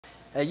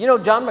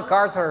John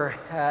MacArthur,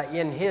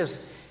 in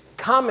his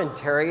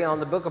commentary on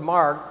the book of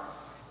Mark,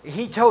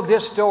 he told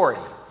this story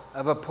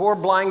of a poor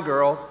blind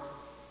girl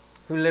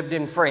who lived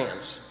in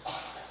France.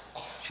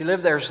 She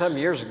lived there some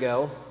years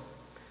ago.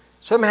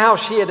 Somehow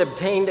she had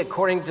obtained,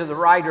 according to the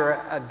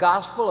writer, a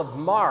Gospel of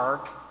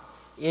Mark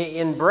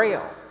in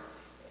Braille.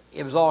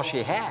 It was all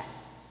she had.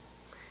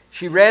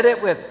 She read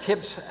it with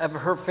tips of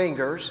her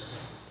fingers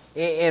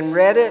and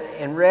read it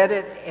and read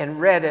it and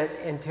read it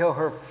until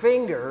her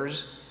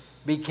fingers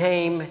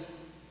became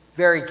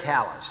very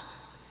calloused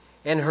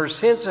and her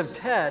sense of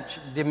touch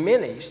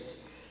diminished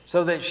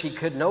so that she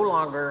could no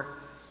longer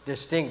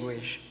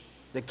distinguish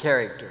the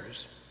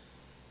characters.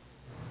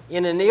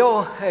 In an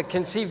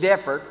ill-conceived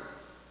effort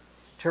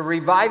to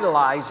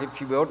revitalize,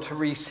 if you will, to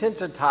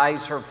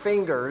resensitize her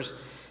fingers,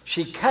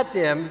 she cut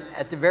them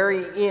at the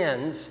very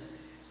ends,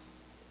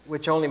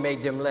 which only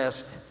made them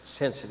less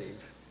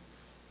sensitive.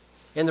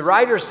 And the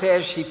writer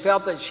says she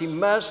felt that she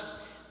must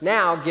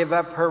now give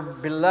up her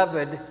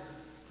beloved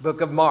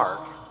book of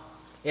Mark.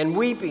 And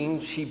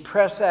weeping, she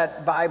pressed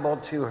that Bible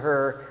to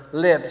her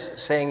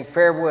lips, saying,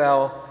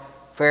 "Farewell,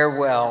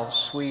 farewell,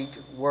 sweet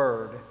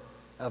word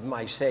of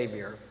my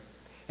Savior."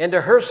 And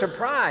to her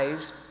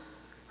surprise,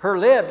 her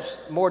lips,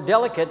 more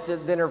delicate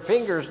than her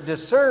fingers,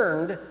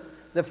 discerned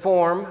the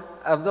form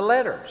of the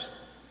letters.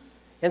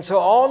 And so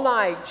all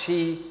night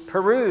she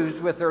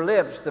perused with her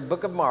lips the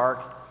book of Mark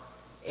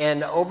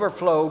and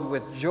overflowed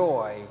with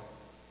joy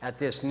at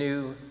this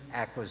new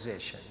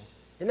acquisition.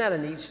 Isn't that a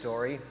neat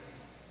story?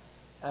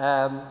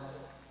 I'd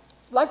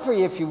like for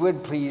you, if you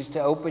would please,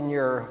 to open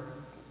your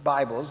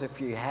Bibles,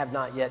 if you have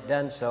not yet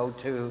done so,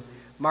 to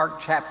Mark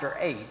chapter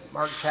 8.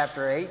 Mark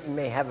chapter 8, you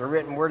may have a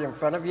written word in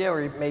front of you,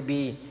 or it may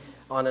be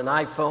on an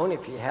iPhone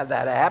if you have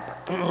that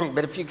app.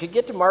 But if you could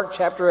get to Mark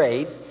chapter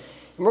 8,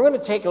 and we're going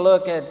to take a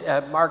look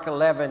at Mark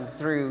 11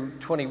 through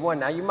 21.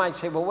 Now you might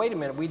say, well, wait a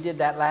minute, we did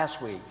that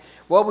last week.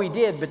 Well, we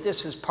did, but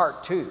this is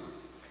part 2.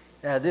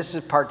 This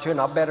is part 2, and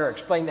I'll better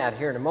explain that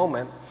here in a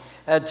moment.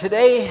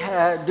 Today,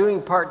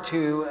 doing part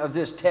 2 of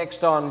this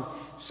text on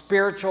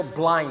spiritual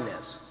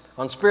blindness.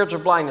 On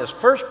spiritual blindness.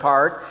 First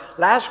part,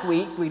 last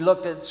week we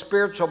looked at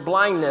spiritual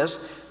blindness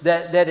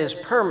that is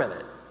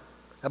permanent.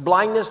 A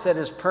blindness that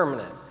is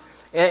permanent.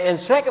 And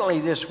secondly,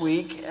 this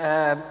week,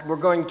 we're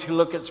going to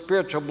look at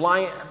spiritual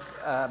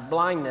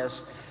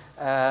blindness,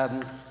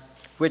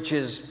 which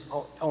is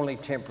only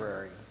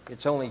temporary.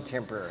 It's only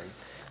temporary.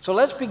 So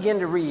let's begin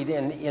to read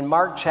in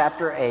Mark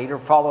chapter 8, or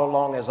follow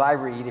along as I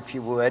read, if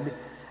you would,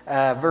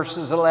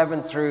 verses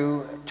 11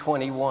 through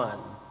 21.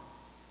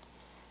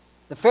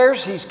 The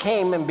Pharisees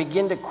came and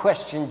began to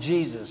question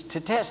Jesus, to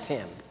test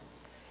him.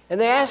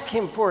 And they asked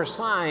him for a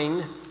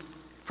sign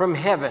from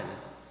heaven.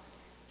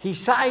 He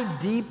sighed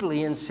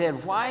deeply and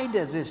said, "Why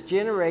does this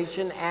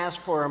generation ask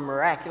for a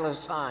miraculous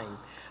sign?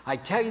 I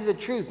tell you the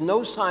truth,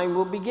 no sign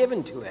will be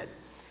given to it."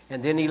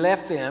 And then he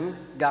left them,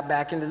 got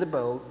back into the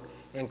boat,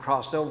 and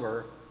crossed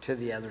over to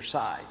the other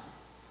side.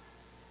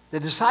 The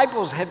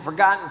disciples had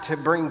forgotten to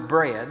bring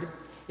bread,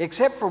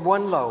 except for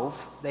one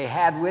loaf they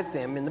had with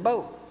them in the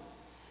boat.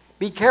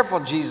 "Be careful,"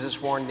 Jesus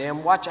warned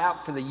them. "Watch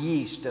out for the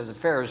yeast of the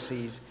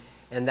Pharisees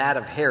and that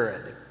of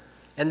Herod."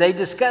 And they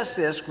discussed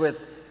this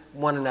with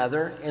one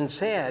another and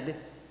said,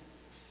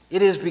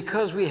 "It is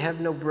because we have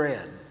no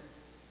bread."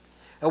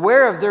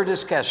 Aware of their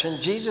discussion,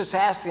 Jesus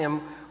asked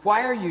them,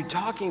 "Why are you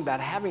talking about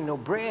having no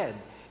bread?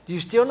 Do you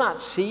still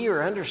not see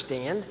or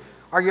understand?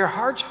 Are your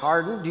hearts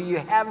hardened? Do you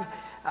have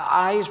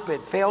eyes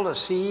but fail to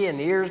see and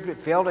ears but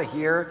fail to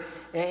hear?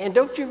 And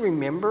don't you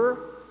remember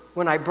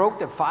when I broke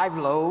the 5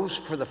 loaves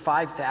for the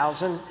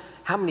 5,000?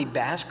 How many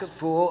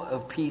basketful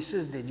of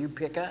pieces did you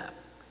pick up?"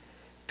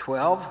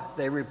 12,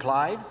 they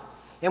replied.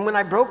 "And when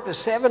I broke the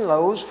 7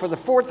 loaves for the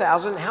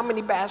 4,000, how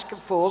many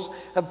basketfuls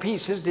of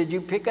pieces did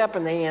you pick up?"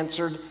 And they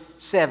answered,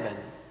 7.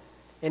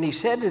 And he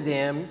said to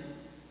them,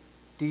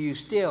 "Do you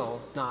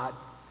still not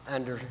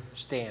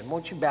understand?"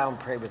 Won't you bow and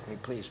pray with me,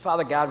 please?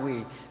 Father God,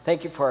 we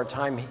thank you for our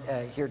time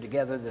here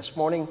together this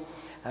morning.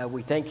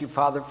 We thank you,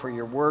 Father, for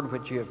your word,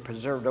 which you have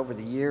preserved over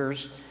the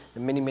years, the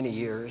many, many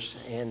years.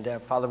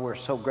 And Father, we're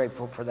so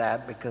grateful for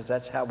that, because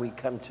that's how we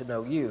come to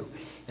know you.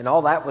 And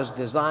all that was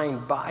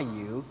designed by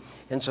you.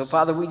 And so,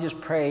 Father, we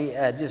just pray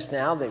just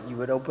now that you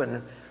would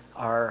open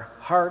our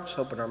hearts,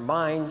 open our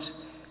minds,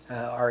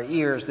 our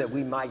ears, that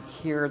we might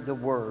hear the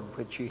word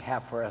which you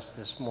have for us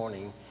this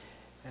morning.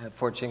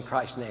 For it's in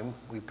Christ's name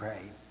we pray.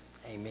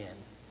 Amen.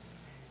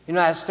 You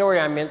know, that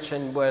story I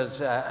mentioned was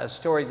a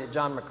story that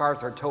John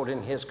MacArthur told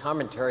in his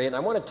commentary. And I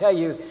want to tell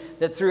you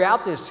that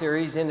throughout this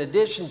series, in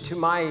addition to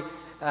my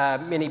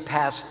many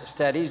past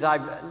studies,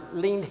 I've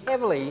leaned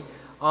heavily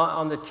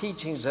on the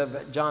teachings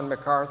of John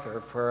MacArthur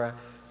for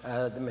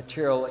the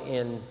material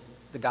in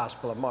the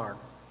Gospel of Mark.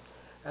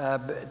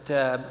 But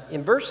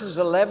in verses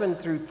 11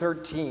 through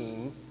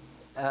 13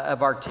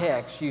 of our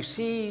text, you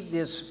see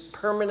this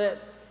permanent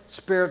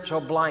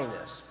spiritual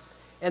blindness.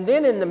 And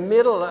then in the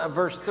middle of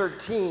verse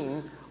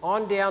 13,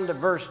 on down to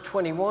verse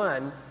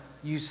 21,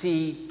 you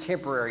see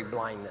temporary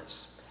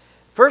blindness.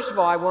 First of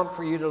all, I want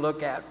for you to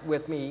look at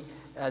with me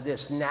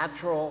this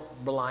natural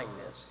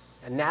blindness.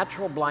 A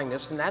natural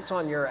blindness, and that's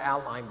on your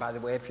outline, by the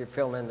way, if you're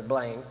filling in the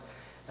blank,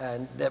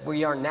 that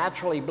we are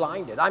naturally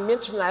blinded. I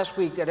mentioned last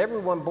week that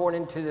everyone born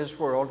into this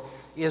world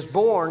is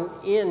born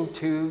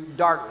into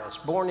darkness,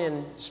 born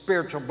in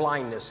spiritual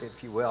blindness,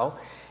 if you will.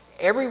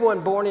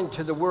 Everyone born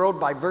into the world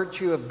by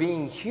virtue of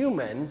being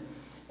human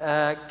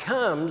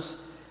comes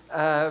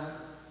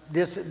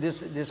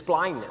this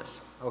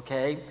blindness,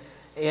 okay?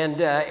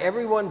 And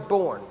everyone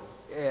born,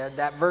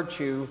 that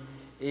virtue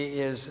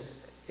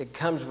it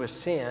comes with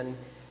sin.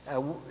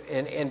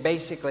 And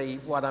basically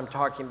what I'm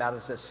talking about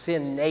is a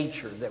sin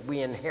nature that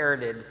we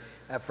inherited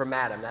from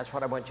Adam. That's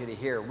what I want you to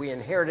hear. We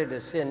inherited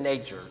a sin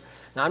nature.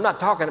 Now, I'm not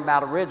talking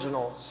about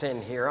original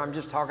sin here. I'm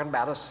just talking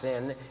about a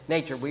sin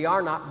nature. We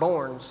are not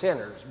born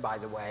sinners, by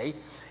the way.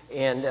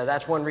 And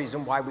that's one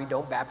reason why we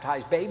don't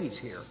baptize babies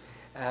here,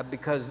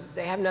 because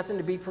they have nothing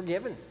to be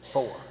forgiven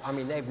for. I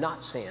mean, they've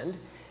not sinned.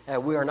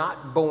 We are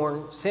not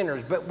born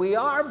sinners, but we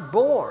are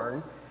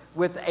born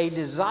with a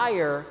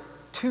desire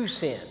to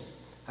sin,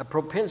 a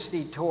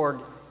propensity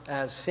toward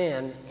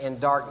sin and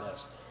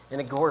darkness.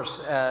 And of course,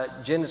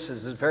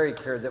 Genesis is very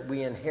clear that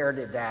we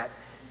inherited that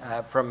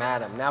from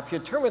Adam. Now, if you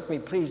turn with me,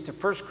 please, to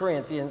 1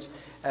 Corinthians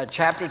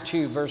chapter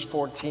 2, verse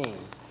 14.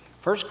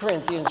 1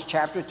 Corinthians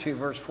chapter 2,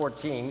 verse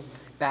 14,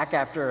 back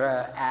after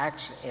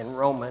Acts and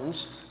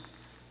Romans.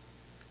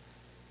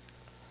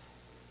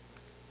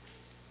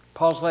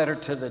 Paul's letter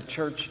to the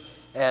church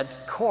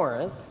at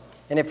Corinth.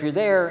 And if you're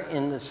there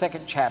in the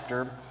second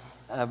chapter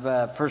of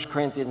 1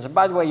 Corinthians, and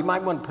by the way, you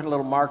might want to put a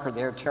little marker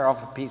there, tear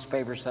off a piece of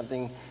paper or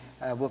something.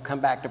 We'll come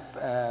back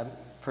to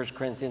 1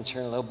 Corinthians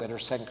here in a little bit, or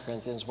 2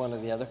 Corinthians, one or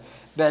the other.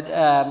 But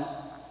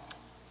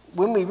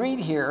when we read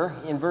here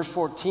in verse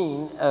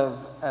 14 of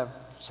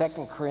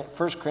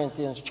 1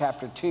 Corinthians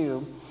chapter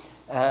 2,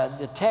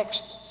 the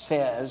text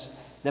says,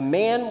 the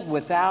man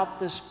without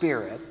the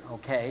Spirit,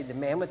 okay, the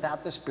man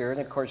without the Spirit,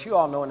 and of course you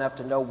all know enough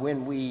to know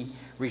when we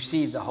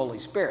receive the Holy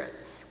Spirit.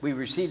 We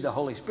receive the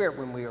Holy Spirit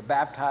when we are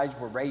baptized.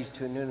 We're raised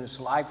to a newness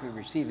of life. We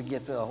receive the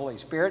gift of the Holy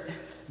Spirit.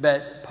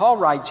 But Paul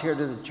writes here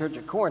to the church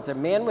at Corinth, a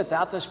man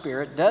without the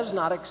Spirit does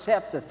not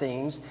accept the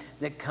things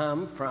that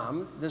come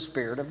from the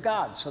Spirit of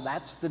God. So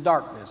that's the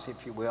darkness,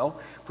 if you will,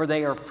 for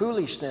they are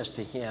foolishness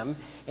to him,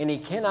 and he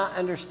cannot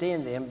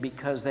understand them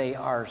because they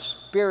are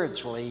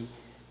spiritually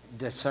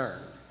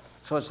discerned.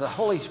 So it's the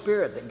Holy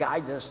Spirit that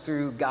guides us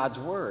through God's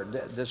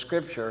Word, the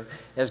Scripture,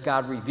 as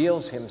God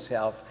reveals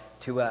himself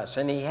to us.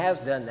 And he has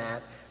done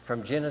that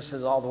from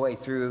Genesis all the way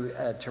through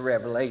to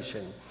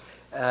Revelation.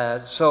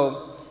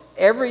 So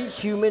every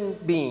human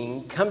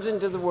being comes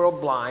into the world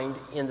blind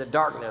in the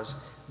darkness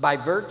by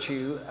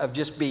virtue of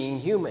just being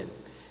human.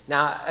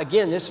 Now,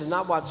 again, this is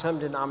not what some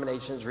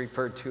denominations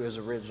refer to as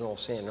original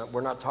sin.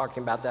 We're not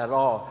talking about that at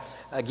all.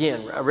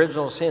 Again,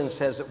 original sin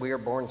says that we are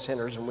born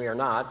sinners, and we are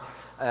not.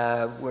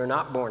 We're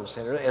not born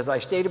sinners. As I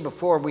stated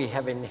before, we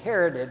have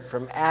inherited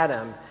from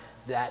Adam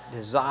that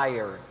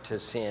desire to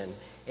sin.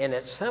 And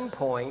at some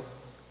point,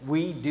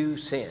 we do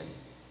sin,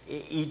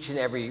 each and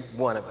every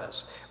one of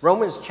us.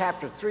 Romans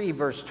chapter 3,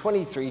 verse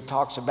 23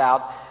 talks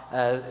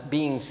about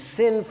being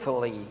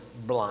sinfully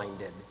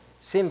blinded.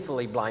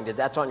 Sinfully blinded.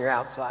 That's on your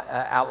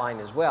outline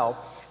as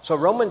well. So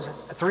Romans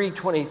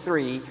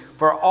 3:23,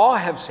 for all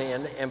have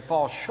sinned and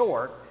fall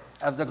short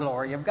of the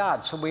glory of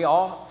God. So we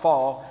all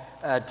fall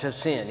to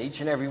sin,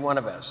 each and every one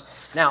of us.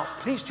 Now,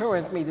 please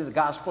turn with me to the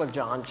Gospel of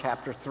John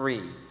chapter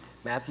 3.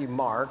 Matthew,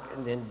 Mark,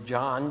 and then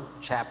John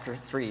chapter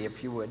 3,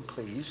 if you would,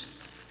 please.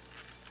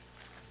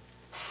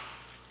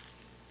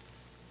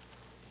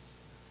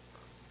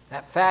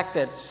 That fact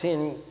that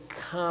sin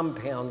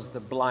compounds the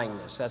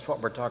blindness, that's what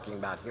we're talking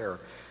about here.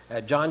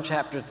 John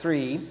chapter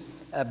 3,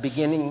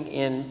 beginning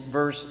in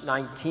verse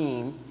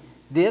 19.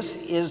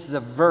 This is the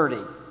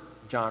verdict,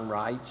 John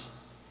writes.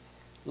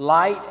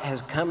 Light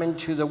has come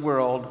into the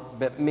world,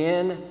 but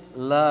men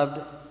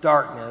loved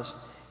darkness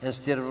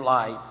instead of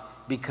light,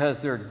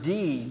 because their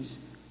deeds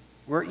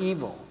were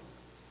evil.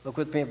 Look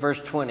with me at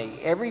verse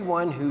 20.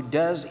 Everyone who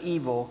does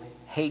evil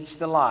hates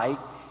the light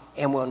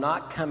and will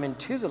not come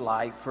into the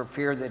light for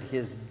fear that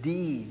his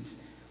deeds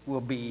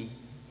will be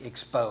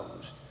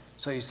exposed.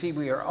 So you see,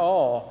 we are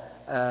all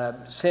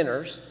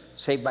sinners,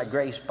 saved by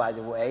grace, by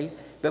the way.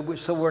 But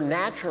so we're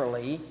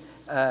naturally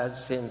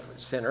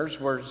sinners.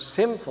 We're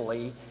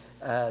sinfully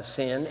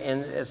sin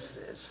and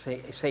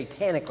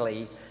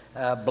satanically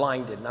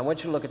blinded. And I want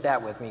you to look at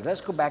that with me.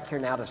 Let's go back here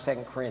now to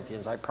 2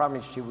 Corinthians. I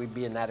promised you we'd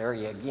be in that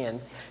area again.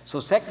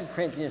 So 2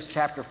 Corinthians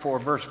chapter 4,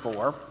 verse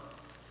 4.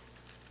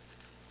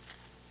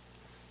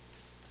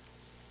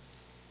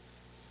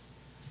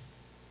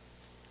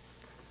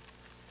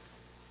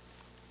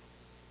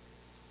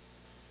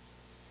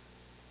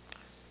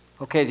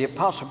 Okay, the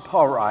Apostle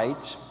Paul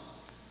writes,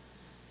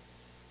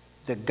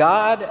 the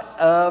God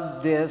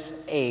of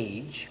this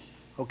age,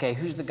 okay,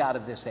 who's the God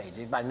of this age?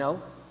 Anybody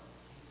know?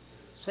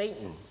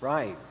 Satan,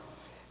 right,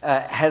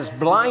 has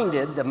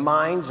blinded the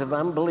minds of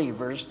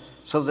unbelievers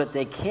so that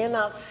they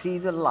cannot see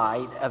the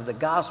light of the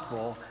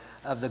gospel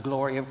of the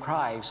glory of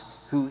Christ,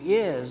 who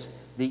is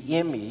the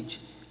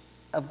image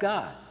of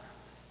God.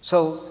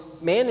 So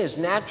man is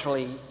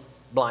naturally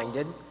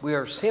blinded, we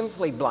are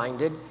sinfully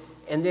blinded,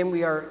 and then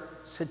we are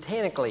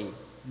satanically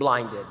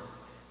blinded.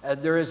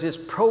 There is this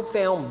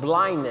profound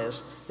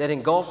blindness that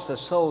engulfs the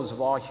souls of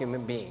all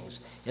human beings.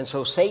 And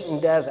so Satan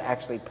does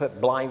actually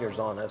put blinders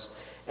on us.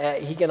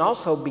 We can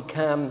also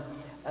become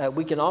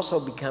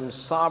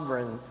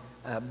sovereign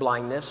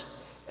blindness.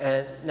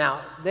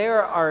 Now,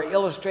 there are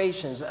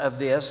illustrations of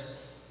this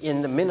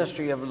in the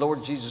ministry of the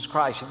Lord Jesus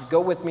Christ. If you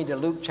go with me to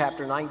Luke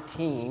chapter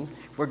 19,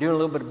 we're doing a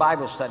little bit of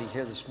Bible study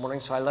here this morning,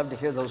 so I love to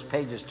hear those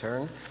pages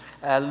turn.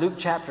 Luke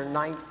chapter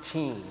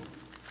 19.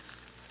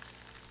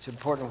 It's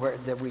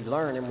important that we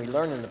learn, and we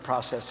learn in the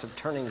process of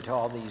turning to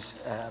all this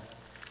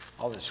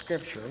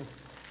scripture.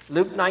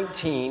 Luke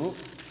 19,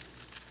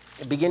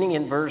 beginning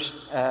in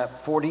verse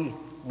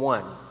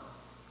 41.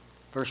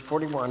 Verse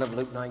 41 of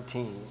Luke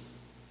 19.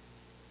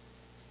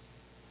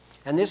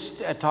 And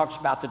this talks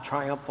about the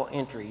triumphal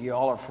entry. You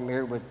all are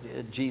familiar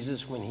with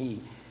Jesus when he,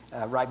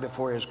 right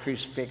before his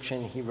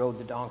crucifixion, he rode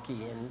the donkey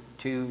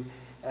into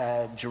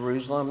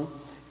Jerusalem.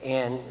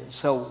 And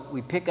so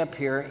we pick up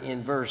here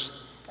in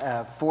verse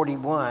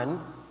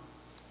 41.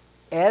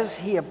 As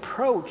he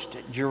approached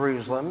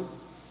Jerusalem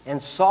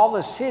and saw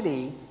the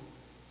city,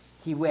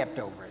 he wept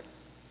over it.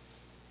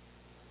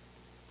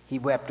 He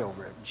wept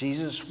over it.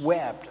 Jesus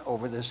wept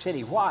over the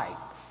city. Why?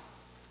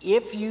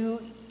 If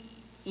you,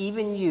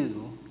 even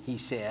you, he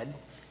said,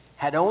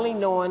 had only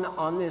known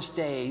on this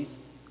day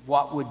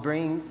what would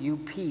bring you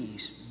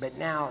peace, but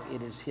now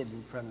it is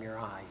hidden from your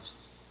eyes.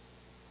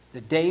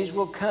 The days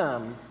will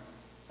come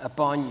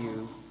upon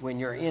you when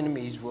your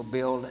enemies will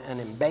build an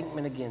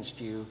embankment against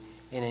you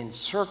and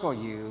encircle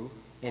you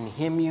and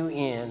hem you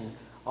in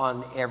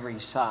on every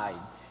side.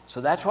 So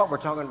that's what we're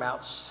talking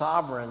about,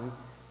 sovereign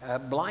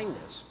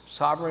blindness.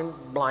 Sovereign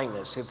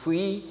blindness. If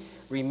we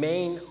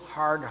remain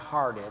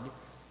hard-hearted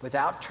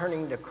without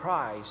turning to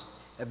Christ,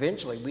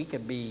 eventually we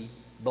could be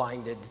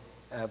blinded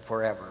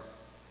forever.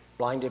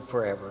 Blinded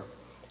forever.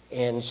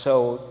 And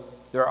so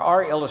there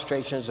are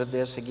illustrations of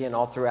this, again,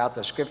 all throughout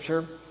the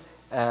scripture.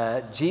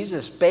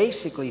 Jesus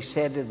basically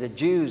said to the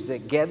Jews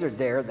that gathered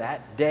there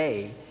that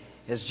day,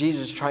 as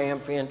Jesus'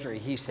 triumphant entry,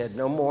 he said,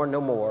 no more,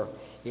 no more.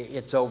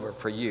 It's over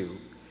for you.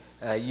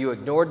 You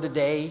ignored the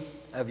day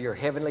of your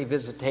heavenly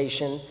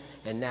visitation,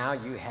 and now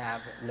you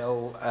have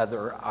no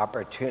other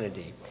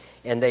opportunity.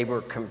 And they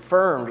were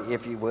confirmed,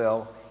 if you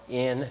will,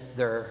 in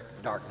their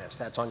darkness.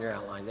 That's on your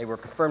outline. They were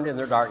confirmed in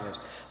their darkness.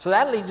 So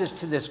that leads us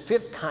to this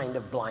fifth kind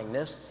of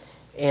blindness.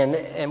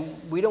 And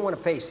we don't want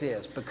to face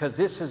this because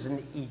this is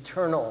an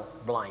eternal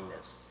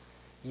blindness.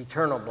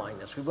 Eternal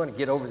blindness. We want to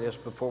get over this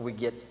before we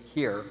get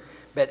here.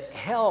 But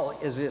hell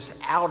is this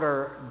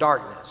outer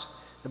darkness.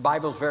 The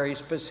Bible's very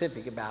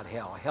specific about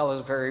hell. Hell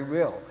is very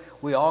real.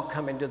 We all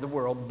come into the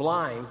world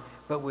blind,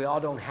 but we all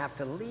don't have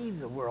to leave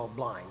the world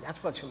blind.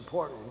 That's what's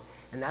important.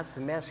 And that's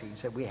the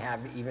message that we have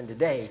even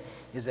today,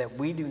 is that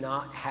we do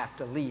not have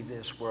to leave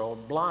this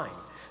world blind.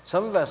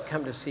 Some of us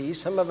come to see,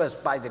 some of us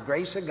by the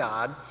grace of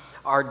God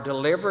are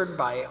delivered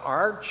by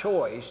our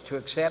choice to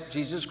accept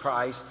Jesus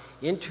Christ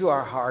into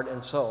our heart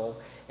and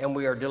soul, and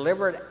we are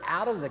delivered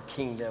out of the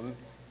kingdom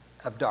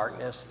of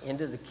darkness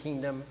into the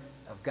kingdom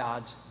of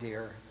God's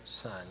dear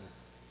Son.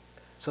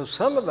 So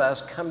some of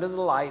us come to the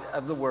light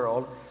of the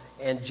world,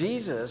 and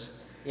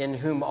Jesus, in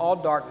whom all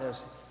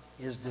darkness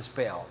is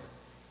dispelled.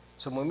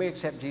 So when we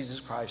accept Jesus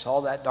Christ,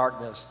 all that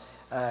darkness,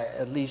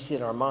 at least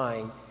in our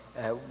mind,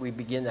 we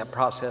begin that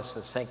process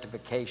of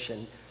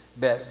sanctification,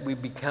 but we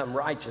become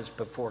righteous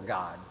before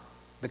God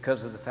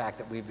because of the fact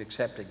that we've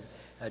accepted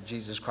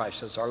Jesus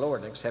Christ as our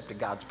Lord and accepted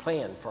God's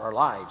plan for our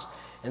lives.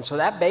 And so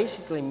that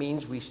basically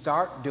means we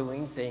start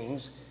doing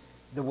things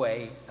the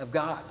way of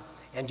God.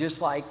 And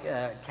just like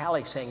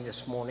Callie sang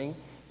this morning,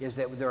 is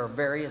that there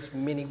are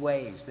many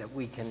ways that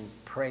we can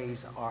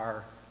praise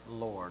our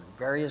Lord.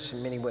 Various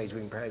and many ways we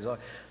can praise the Lord.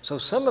 So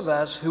some of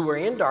us who were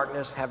in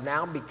darkness have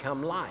now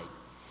become light.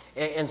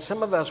 And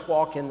some of us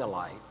walk in the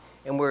light.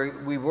 And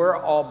we were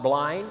all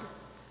blind,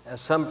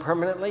 some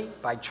permanently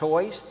by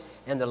choice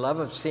and the love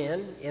of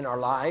sin in our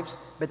lives,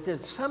 but then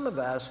some of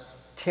us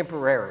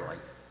temporarily.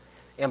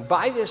 And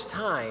by this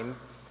time,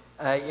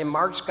 in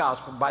Mark's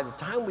gospel, by the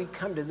time we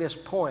come to this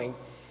point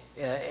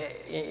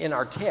in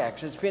our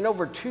text, it's been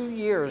over 2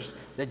 years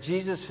that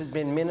Jesus has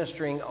been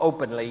ministering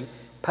openly,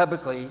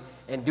 publicly,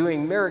 and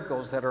doing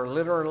miracles that are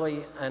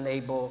literally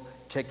unable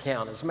to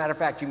count. As a matter of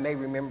fact, you may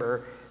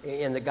remember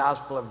in the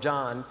Gospel of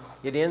John,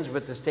 it ends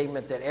with the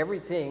statement that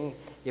everything,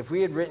 if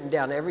we had written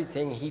down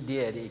everything he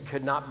did, it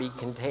could not be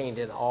contained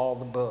in all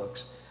the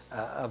books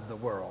of the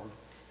world.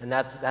 And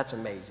that's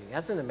amazing.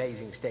 That's an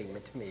amazing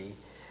statement to me.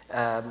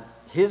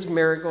 His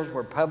miracles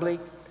were public,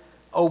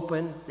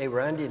 open, they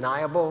were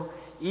undeniable.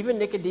 Even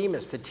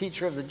Nicodemus, the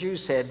teacher of the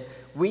Jews, said,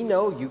 "We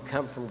know you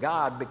come from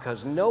God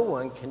because no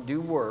one can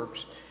do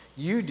works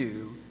you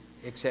do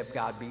except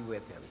God be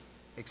with him."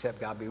 Except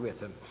God be with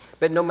him.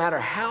 But no matter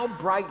how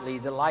brightly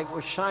the light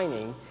was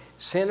shining,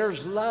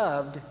 sinners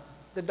loved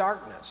the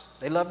darkness.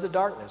 They loved the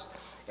darkness.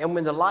 And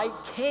when the light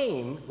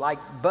came, like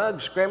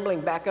bugs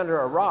scrambling back under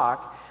a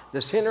rock,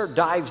 the sinner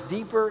dives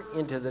deeper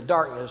into the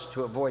darkness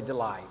to avoid the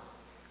light.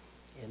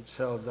 And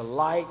so the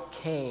light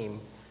came,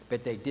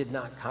 but they did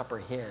not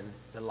comprehend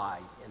the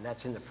light. And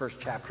that's in the first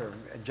chapter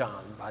of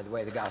John, by the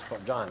way, the Gospel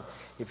of John,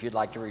 if you'd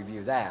like to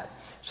review that.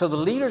 So the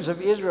leaders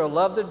of Israel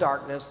loved the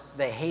darkness.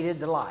 They hated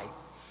the light.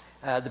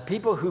 The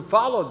people who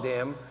followed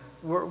them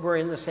were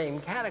in the same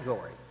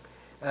category.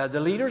 The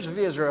leaders of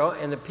Israel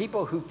and the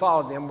people who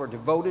followed them were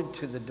devoted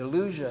to the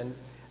delusion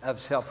of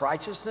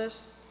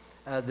self-righteousness,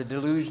 the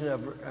delusion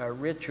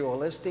of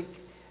ritualistic,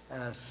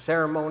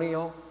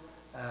 ceremonial,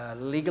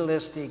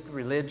 legalistic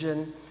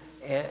religion.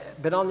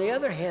 But on the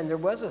other hand, there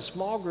was a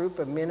small group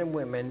of men and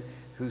women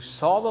who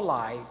saw the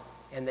light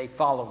and they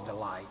followed the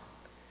light.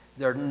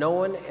 They're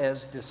known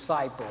as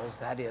disciples,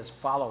 that is,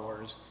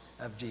 followers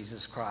of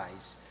Jesus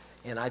Christ.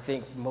 And I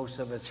think most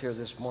of us here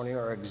this morning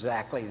are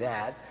exactly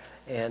that.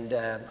 And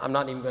I'm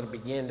not even going to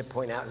begin to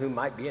point out who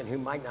might be and who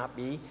might not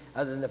be,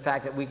 other than the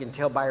fact that we can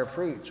tell by our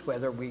fruits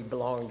whether we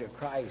belong to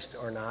Christ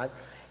or not.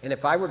 And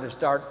if I were to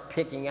start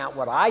picking out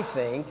what I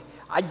think,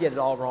 I'd get it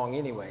all wrong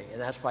anyway.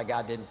 And that's why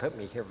God didn't put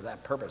me here for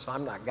that purpose.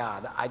 I'm not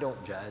God. I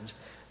don't judge.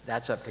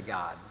 That's up to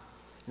God.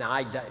 Now,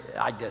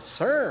 I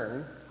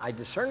discern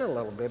a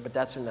little bit, but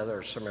that's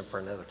another sermon for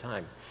another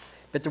time.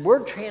 But the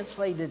word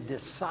translated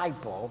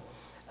disciple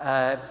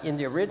in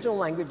the original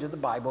language of the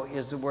Bible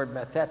is the word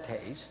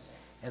mathetes.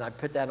 And I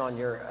put that on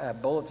your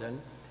bulletin.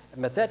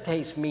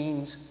 Mathetes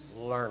means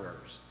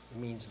learners.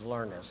 It means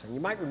learners. And you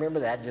might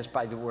remember that just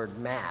by the word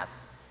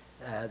math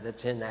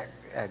that's in that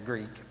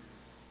Greek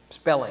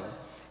spelling.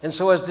 And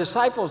so as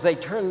disciples, they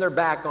turned their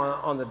back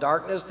on the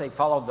darkness. They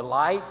followed the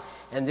light.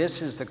 And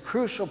this is the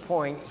crucial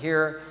point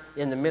here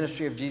in the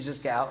ministry of Jesus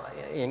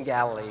in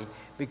Galilee,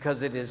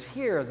 because it is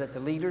here that the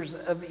leaders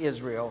of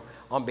Israel,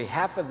 on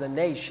behalf of the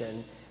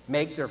nation,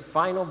 make their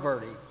final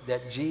verdict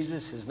that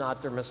Jesus is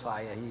not their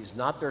Messiah, he's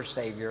not their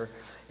Savior,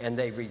 and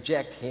they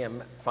reject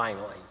him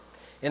finally.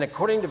 And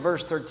according to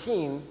verse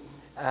 13,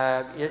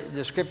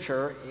 the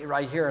scripture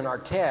right here in our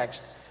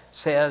text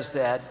says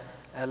that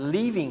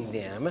leaving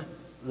them,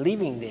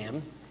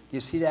 do you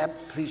see that?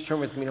 Please turn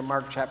with me to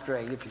Mark chapter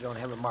 8 if you don't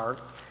have it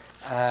marked.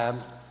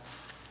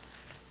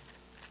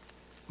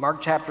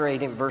 Mark chapter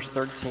 8 and verse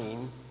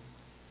 13.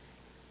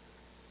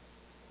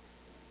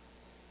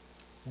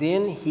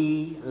 Then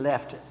he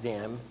left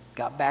them,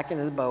 got back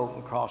into the boat,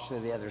 and crossed to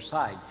the other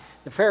side.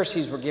 The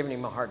Pharisees were giving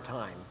him a hard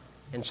time,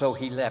 and so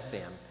he left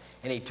them.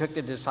 And he took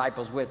the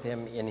disciples with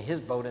him in his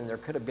boat, and there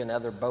could have been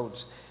other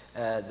boats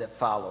that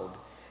followed.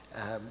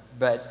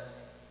 But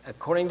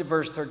according to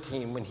verse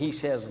 13, when he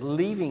says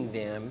leaving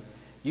them,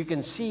 you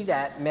can see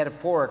that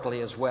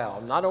metaphorically as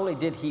well. Not only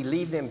did he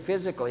leave them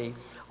physically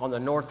on the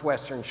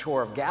northwestern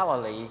shore of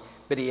Galilee,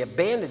 but he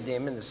abandoned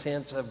them in the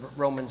sense of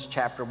Romans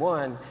chapter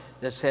 1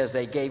 that says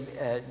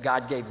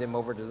God gave them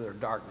over to their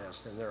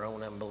darkness and their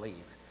own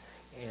unbelief.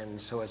 And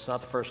so it's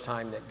not the first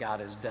time that God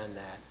has done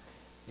that.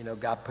 You know,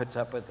 God puts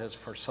up with us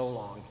for so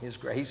long. His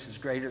grace is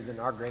greater than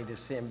our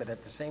greatest sin, but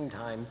at the same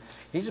time,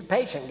 he's a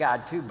patient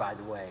God too, by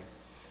the way.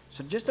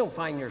 So just don't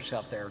find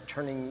yourself there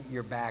turning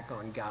your back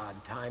on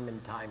God time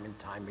and time and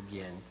time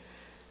again.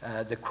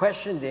 The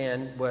question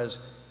then was,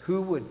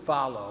 who would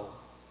follow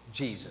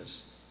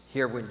Jesus?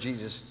 Here when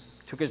Jesus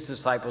took his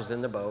disciples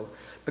in the boat,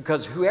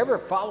 because whoever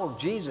followed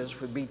Jesus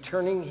would be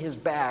turning his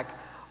back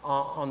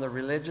on the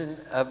religion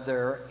of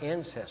their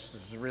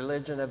ancestors, the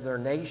religion of their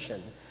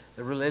nation,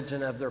 the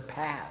religion of their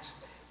past,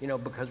 you know,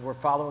 because we're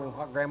following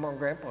what Grandma and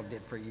Grandpa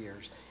did for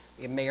years.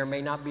 It may or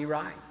may not be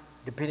right,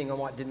 depending on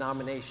what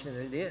denomination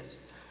it is.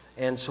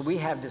 And so we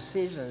have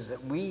decisions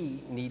that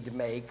we need to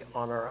make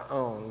on our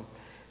own.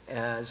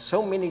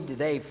 So many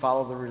today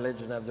follow the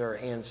religion of their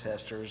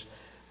ancestors,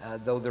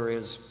 though there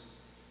is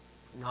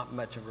not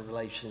much of a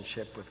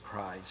relationship with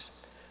Christ.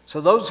 So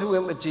those who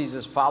went with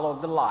Jesus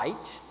followed the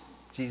light.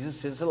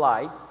 Jesus is the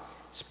light.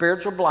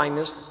 Spiritual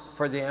blindness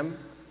for them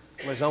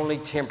was only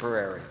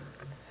temporary.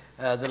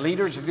 The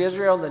leaders of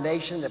Israel, the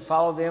nation that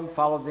followed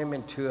them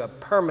into a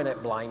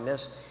permanent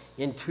blindness,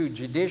 into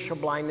judicial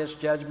blindness,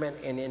 judgment,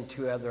 and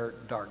into other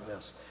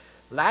darkness.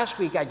 Last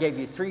week I gave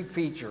you 3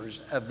 features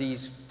of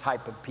these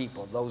type of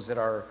people, those that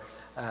are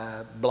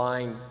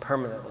blind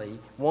permanently.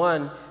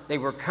 1, they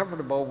were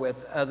comfortable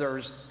with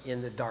others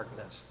in the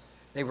darkness.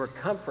 They were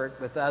comfort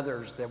with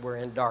others that were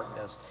in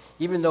darkness,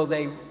 even though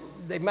they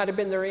might have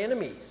been their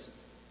enemies,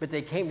 but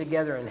they came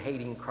together in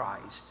hating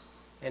Christ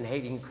and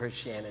hating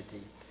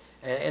Christianity,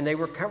 and they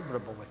were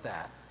comfortable with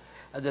that.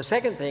 The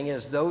second thing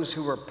is those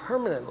who were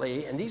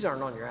permanently, and these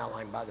aren't on your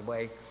outline, by the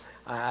way,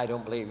 I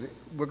don't believe.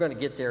 We're going to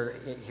get there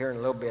here in a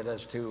little bit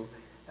as to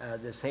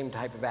the same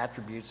type of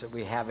attributes that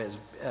we have as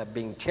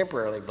being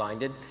temporarily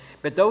blinded.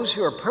 But those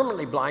who are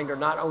permanently blind are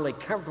not only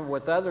comfortable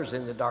with others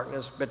in the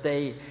darkness, but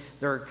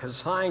they're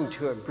consigned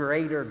to a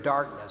greater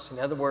darkness. In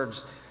other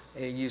words,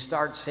 you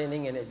start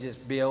sinning and it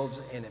just builds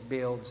and it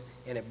builds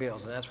and it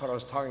builds. And that's what I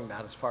was talking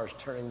about as far as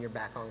turning your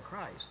back on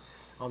Christ,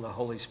 on the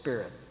Holy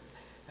Spirit.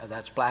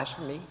 That's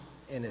blasphemy,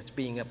 and it's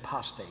being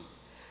apostate.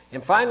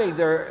 And finally,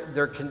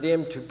 they're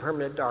condemned to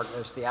permanent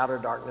darkness, the outer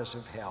darkness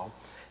of hell.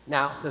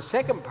 Now, the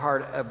second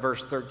part of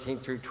verse 13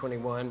 through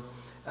 21,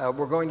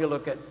 we're going to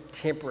look at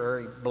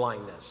temporary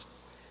blindness.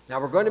 Now,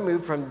 we're going to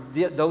move from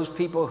those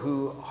people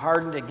who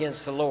hardened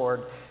against the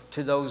Lord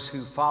to those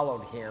who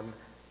followed him,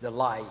 the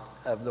light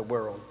of the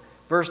world.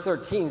 Verse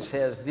 13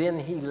 says, then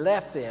he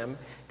left them,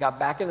 got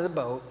back into the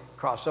boat,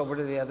 crossed over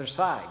to the other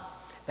side.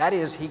 That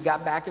is, he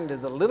got back into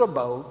the little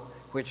boat,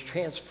 which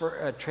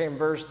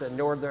traversed the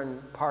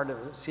northern part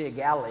of the Sea of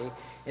Galilee.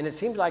 And it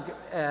seems like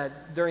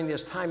during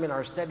this time in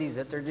our studies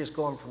that they're just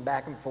going from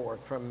back and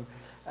forth, from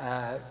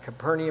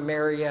Capernaum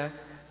area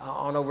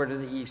on over to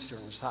the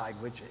eastern side,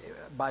 which,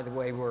 by the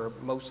way, were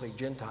mostly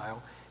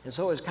Gentile. And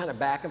so it was kind of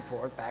back and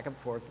forth, back and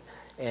forth.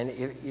 And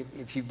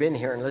if you've been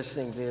here and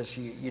listening to this,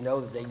 you know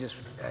that they just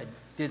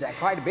did that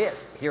quite a bit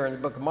here in the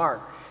book of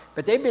Mark.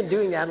 But they've been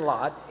doing that a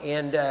lot.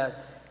 And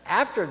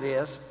after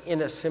this,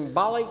 in a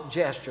symbolic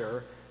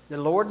gesture, the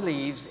Lord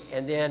leaves,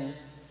 and then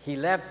he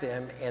left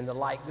them, and the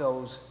light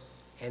goes,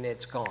 and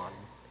it's gone.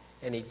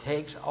 And he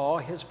takes all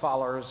his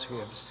followers who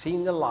have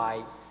seen the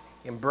light,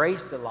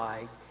 embraced the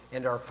light,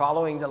 and are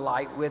following the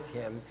light with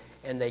him,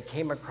 and they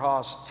came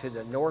across to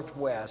the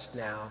northwest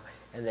now,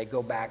 and they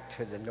go back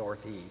to the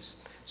northeast.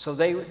 So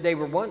they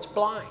were once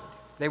blind.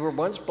 They were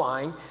once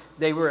blind.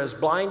 They were as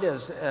blind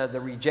as the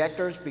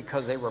rejectors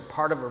because they were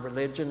part of a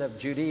religion of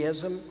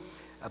Judaism,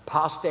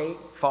 apostate,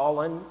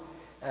 fallen.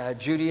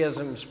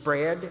 Judaism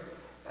spread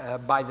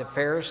by the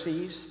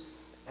Pharisees.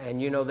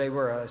 And you know, they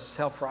were a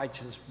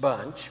self-righteous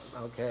bunch,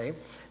 okay?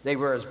 They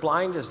were as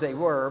blind as they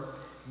were,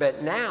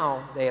 but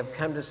now they have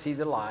come to see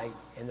the light,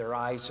 and their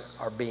eyes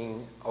are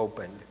being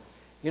opened.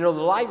 You know,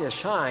 the light has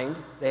shined.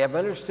 They have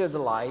understood the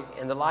light,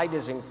 and the light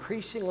is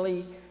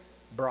increasingly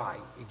bright.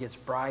 It gets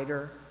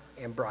brighter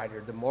and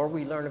brighter. The more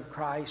we learn of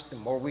Christ, the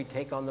more we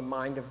take on the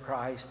mind of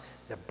Christ,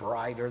 the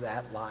brighter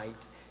that light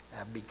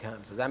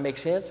becomes. Does that make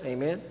sense?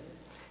 Amen?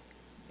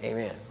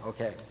 Amen.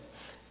 Okay.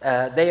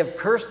 They have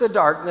cursed the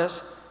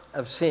darkness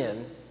of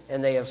sin,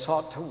 and they have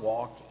sought to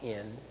walk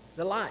in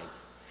the light.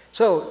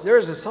 So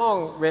there's a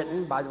song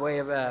written by the way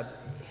of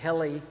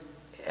Ellie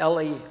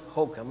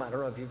Holcomb. I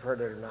don't know if you've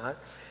heard it or not.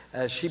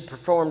 She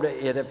performed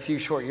it a few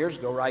short years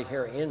ago right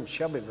here in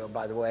Shelbyville,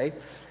 by the way.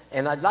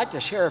 And I'd like to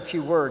share a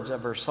few words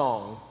of her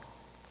song.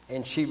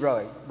 And she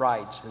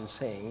writes and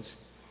sings,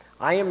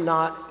 I am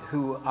not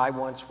who I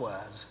once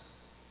was,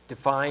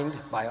 defined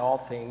by all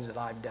things that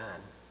I've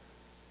done.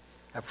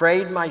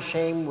 Afraid my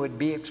shame would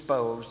be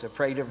exposed,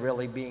 afraid of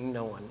really being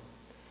known.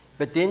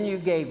 But then you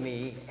gave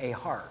me a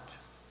heart,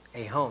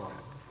 a home,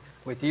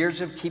 with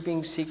years of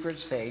keeping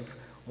secrets safe,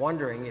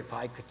 wondering if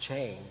I could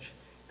change.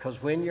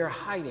 Because when you're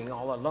hiding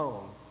all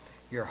alone,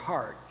 your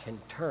heart can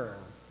turn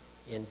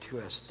into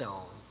a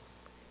stone.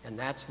 And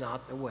that's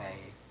not the way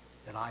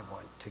that I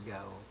want to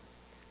go.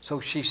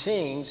 So she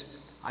sings,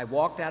 I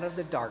walked out of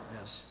the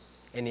darkness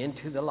and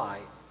into the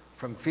light,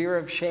 from fear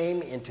of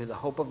shame into the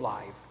hope of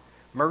life.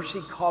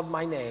 Mercy called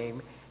my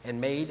name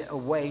and made a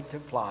way to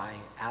fly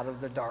out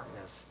of the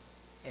darkness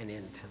and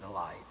into the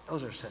light.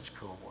 Those are such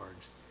cool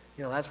words.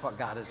 You know, that's what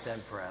God has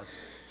done for us.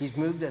 He's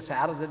moved us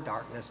out of the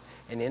darkness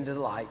and into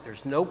the light.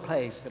 There's no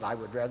place that I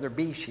would rather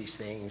be, she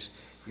sings.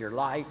 Your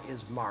light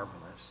is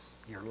marvelous.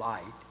 Your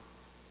light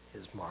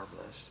is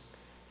marvelous.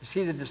 You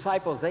see, the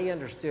disciples, they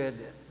understood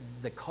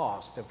the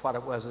cost of what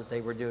it was that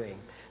they were doing.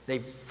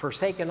 They've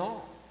forsaken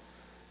all.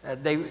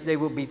 They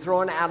will be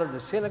thrown out of the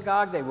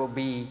synagogue. They will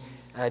be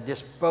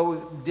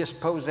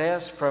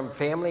dispossessed from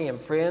family and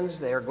friends.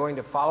 They are going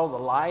to follow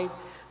the light.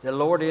 The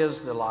Lord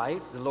is the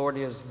light. The Lord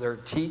is their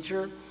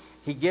teacher.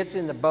 He gets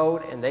in the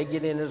boat, and they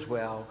get in as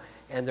well.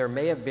 And there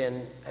may have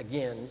been,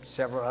 again,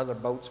 several other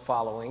boats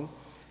following.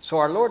 So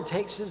our Lord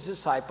takes his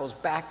disciples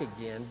back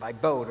again by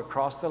boat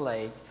across the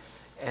lake.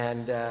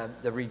 And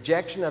the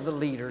rejection of the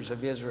leaders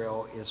of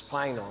Israel is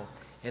final,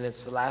 and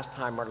it's the last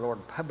time our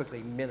Lord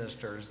publicly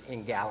ministers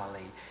in Galilee.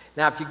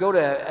 Now, if you go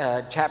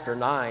to chapter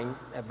 9,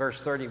 at verse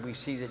 30, we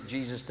see that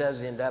Jesus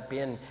does end up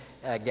in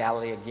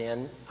Galilee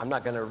again. I'm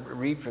not going to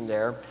read from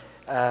there,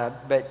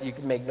 but you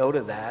can make note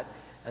of that.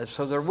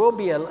 So there will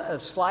be a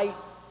slight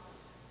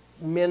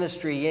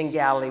ministry in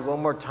Galilee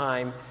one more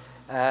time.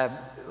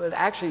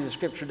 Actually, the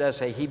scripture does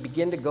say he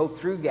began to go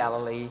through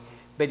Galilee,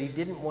 but he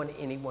didn't want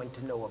anyone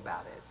to know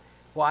about it.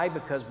 Why?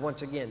 Because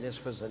once again,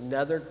 this was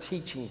another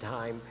teaching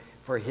time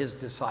for his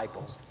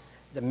disciples.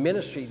 The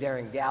ministry there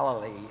in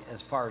Galilee,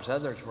 as far as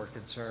others were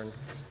concerned,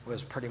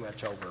 was pretty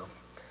much over.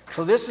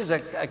 So this is a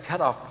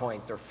cutoff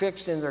point. They're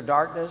fixed in their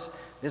darkness.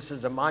 This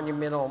is a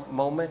monumental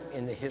moment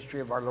in the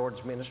history of our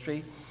Lord's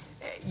ministry.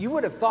 You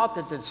would have thought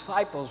that the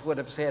disciples would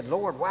have said,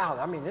 Lord, wow,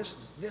 I mean,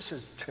 this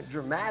is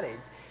dramatic.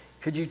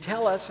 Could you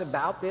tell us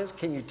about this?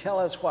 Can you tell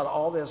us what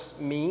all this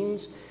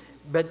means?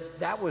 But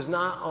that was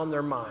not on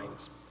their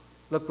minds.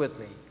 Look with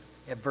me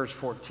at verse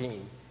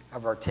 14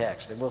 of our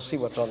text, and we'll see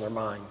what's on their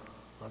mind,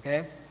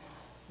 okay?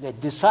 The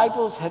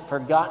disciples had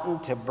forgotten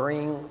to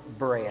bring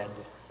bread.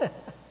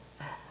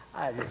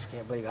 I just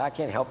can't believe it. I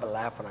can't help but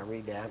laugh when I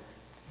read that.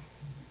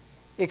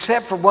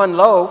 Except for one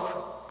loaf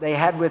they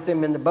had with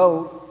them in the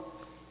boat.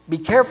 Be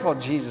careful,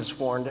 Jesus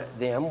warned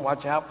them.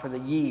 Watch out for the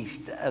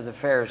yeast of the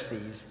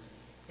Pharisees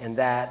and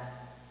that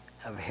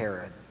of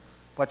Herod.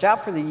 Watch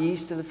out for the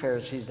yeast of the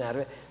Pharisees.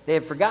 Now, they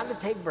had forgotten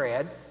to take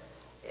bread,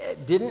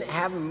 didn't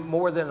have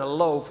more than a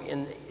loaf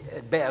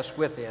at best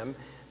with them.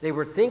 They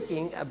were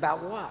thinking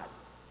about what?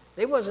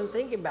 They wasn't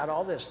thinking about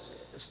all this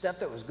stuff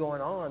that was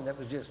going on that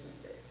was just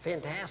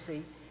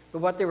fantastic. But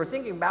what they were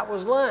thinking about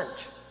was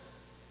lunch.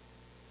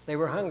 They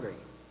were hungry.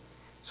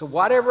 So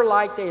whatever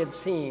light they had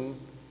seen,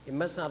 it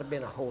must not have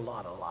been a whole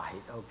lot of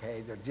light,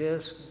 okay? They're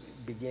just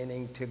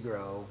beginning to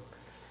grow.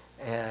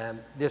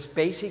 This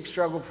basic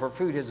struggle for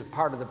food is a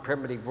part of the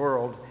primitive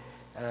world.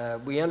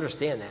 We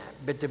understand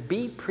that. But to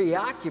be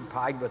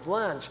preoccupied with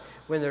lunch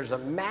when there's a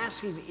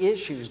massive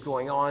issues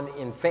going on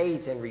in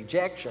faith and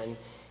rejection,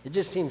 it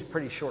just seems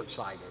pretty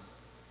short-sighted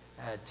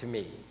to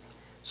me.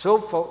 So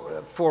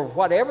for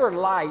whatever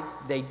light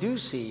they do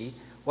see,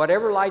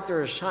 whatever light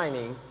there is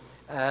shining,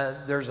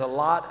 there's a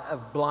lot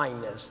of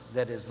blindness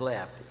that is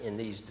left in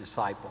these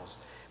disciples.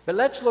 But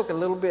let's look a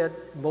little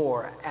bit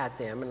more at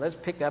them, and let's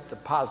pick up the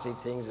positive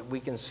things that we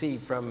can see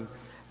from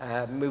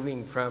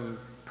moving from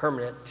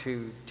permanent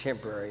to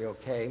temporary,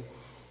 okay?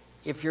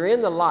 If you're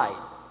in the light,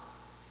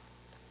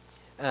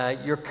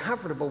 you're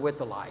comfortable with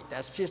the light.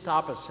 That's just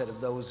opposite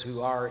of those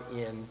who are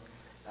in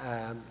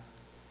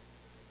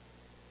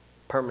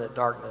permanent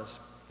darkness.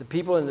 The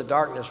people in the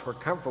darkness were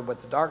comfortable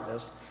with the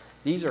darkness.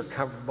 These are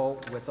comfortable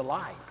with the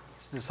light.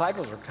 The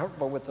disciples are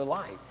comfortable with the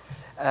light.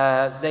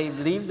 They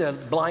leave the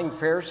blind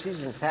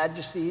Pharisees and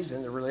Sadducees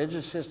and the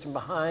religious system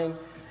behind,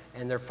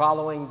 and they're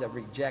following the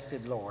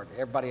rejected Lord.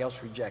 Everybody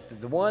else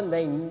rejected. The one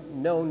they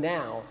know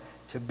now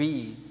to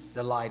be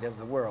the light of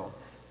the world.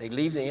 They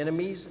leave the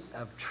enemies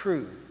of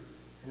truth,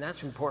 and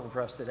that's important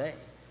for us today.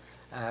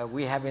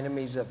 We have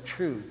enemies of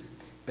truth,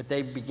 but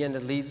they begin to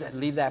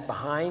leave that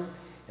behind,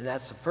 and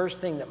that's the first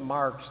thing that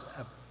marks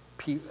a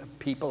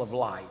people of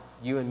light,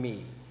 you and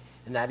me,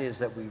 and that is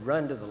that we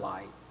run to the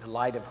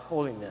light of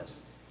holiness,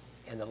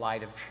 and the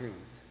light of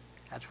truth.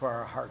 That's where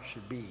our hearts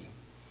should be.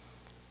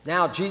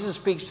 Now, Jesus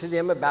speaks to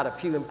them about a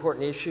few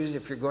important issues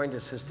if you're going to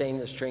sustain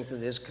the strength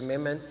of this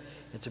commitment.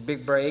 It's a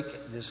big break.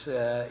 This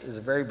is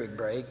a very big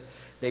break.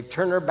 They've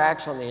turned their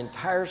backs on the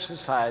entire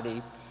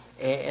society,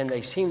 and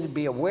they seem to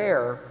be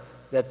aware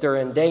that they're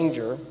in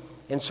danger.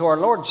 And so our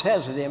Lord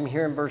says to them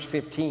here in verse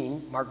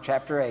 15, Mark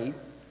chapter 8,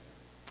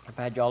 I've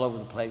had you all over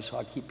the place, so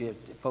I'll keep you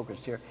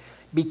focused here.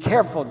 Be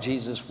careful,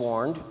 Jesus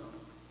warned.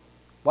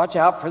 Watch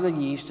out for the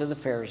yeast of the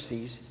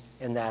Pharisees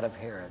and that of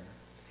Herod.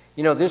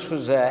 You know, this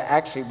was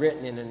actually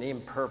written in an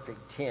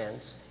imperfect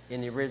tense in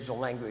the original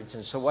language.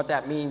 And so what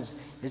that means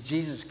is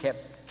Jesus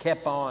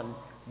kept on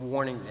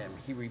warning them.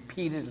 He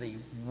repeatedly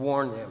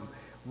warned them.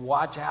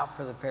 Watch out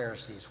for the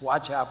Pharisees.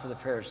 Watch out for the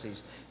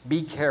Pharisees.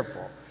 Be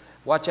careful.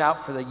 Watch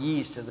out for the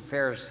yeast of the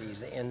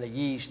Pharisees and the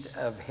yeast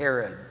of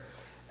Herod.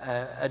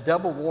 A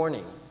double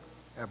warning.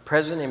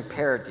 Present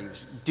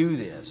imperatives. Do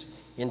this.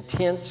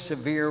 Intense,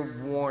 severe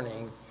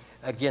warning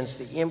against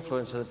the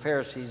influence of the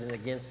Pharisees and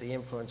against the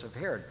influence of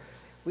Herod.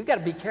 We've got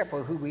to be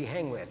careful who we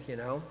hang with, you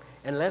know,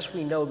 unless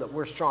we know that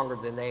we're stronger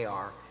than they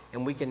are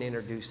and we can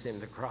introduce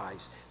them to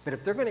Christ. But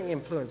if they're going to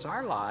influence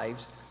our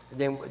lives,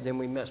 then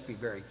we must be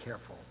very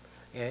careful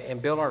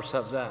and build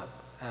ourselves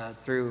up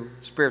through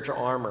spiritual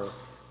armor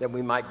that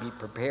we might be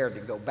prepared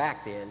to go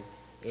back then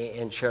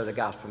and share the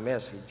gospel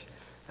message.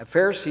 The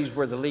Pharisees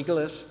were the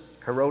legalists.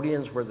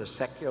 Herodians were the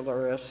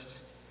secularists,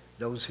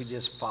 those who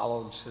just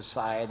followed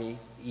society,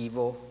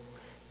 evil.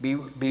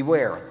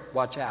 Beware,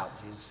 watch out,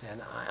 Jesus said.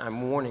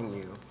 I'm warning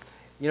you.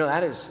 You know,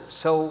 that is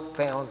so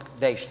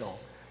foundational.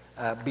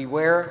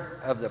 Beware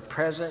of the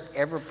present,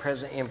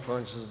 ever-present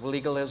influences of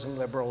legalism,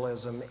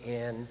 liberalism,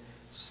 and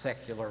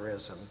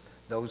secularism,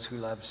 those who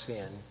love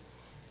sin.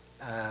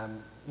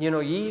 You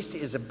know, yeast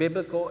is a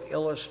biblical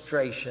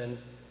illustration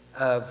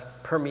of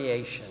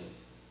permeation,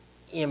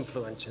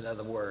 influence, in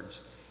other words.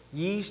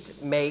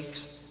 Yeast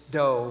makes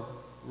dough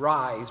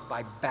rise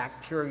by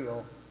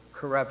bacterial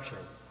corruption.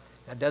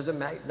 Now, doesn't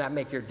that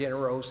make your dinner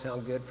roast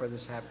sound good for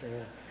this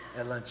afternoon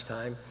at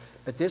lunchtime?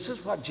 But this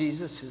is what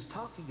Jesus is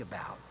talking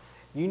about.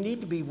 You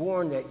need to be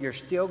warned that you're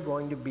still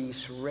going to be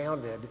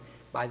surrounded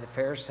by the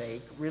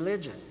Pharisaic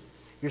religion.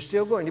 You're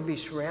still going to be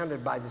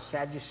surrounded by the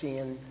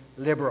Sadducean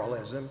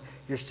liberalism.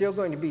 You're still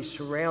going to be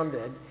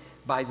surrounded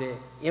by the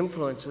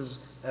influences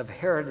of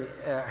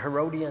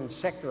Herodian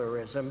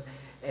secularism,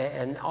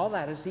 and all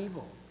that is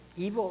evil.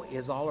 Evil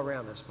is all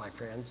around us, my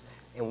friends,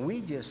 and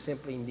we just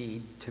simply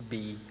need to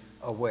be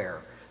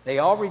aware. They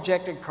all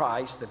rejected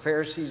Christ, the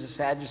Pharisees, the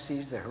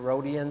Sadducees, the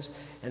Herodians,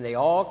 and they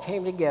all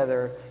came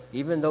together,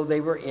 even though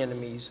they were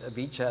enemies of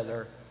each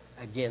other,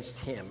 against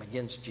him,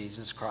 against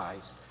Jesus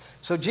Christ.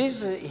 So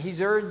Jesus,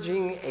 he's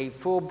urging a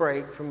full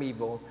break from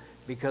evil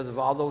because of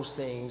all those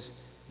things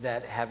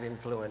that have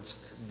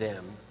influenced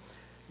them.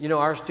 You know,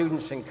 our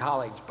students in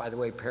college, by the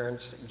way,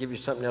 parents, give you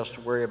something else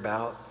to worry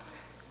about,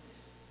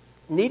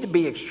 need to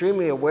be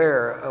extremely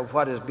aware of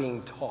what is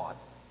being taught.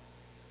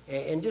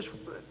 And just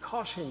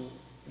caution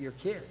your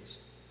kids.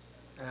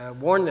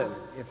 warn them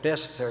if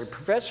necessary.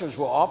 Professors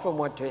will often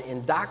want to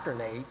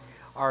indoctrinate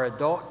our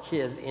adult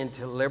kids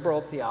into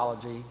liberal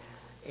theology,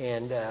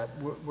 and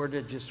we're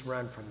to just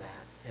run from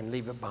that and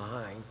leave it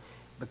behind,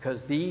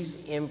 because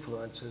these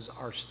influences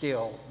are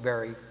still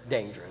very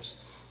dangerous.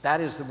 That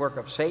is the work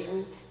of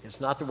Satan. It's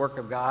not the work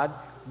of God.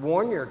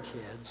 Warn your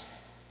kids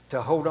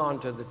to hold on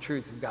to the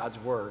truth of God's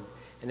word.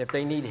 And if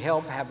they need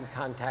help, have them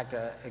contact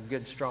a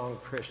good, strong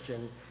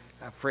Christian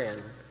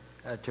friend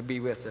to be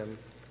with them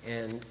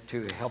and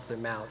to help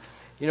them out.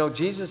 You know,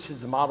 Jesus is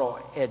the model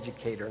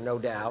educator, no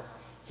doubt.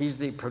 He's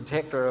the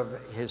protector of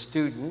his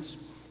students.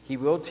 He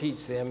will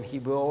teach them. He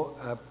will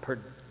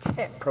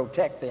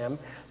protect them.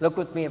 Look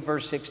with me at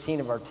verse 16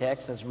 of our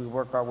text as we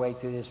work our way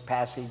through this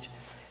passage.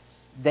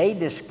 They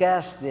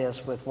discussed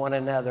this with one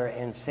another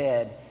and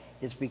said,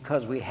 it's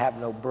because we have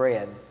no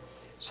bread.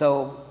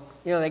 So,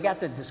 you know, they got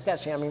to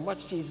discussing, I mean,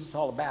 what's Jesus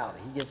all about?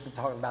 He gets to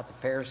talking about the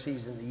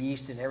Pharisees and the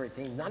yeast and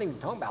everything. He's not even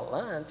talking about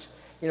lunch.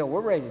 You know,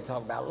 we're ready to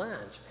talk about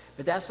lunch.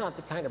 But that's not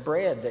the kind of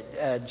bread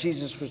that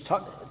Jesus was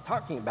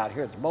talking about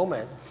here at the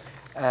moment.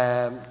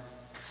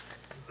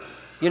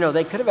 You know,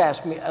 they could have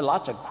asked me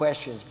lots of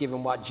questions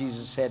given what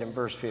Jesus said in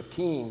verse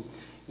 15.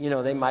 You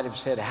know, they might have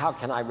said, how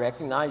can I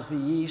recognize the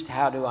yeast?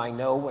 How do I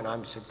know when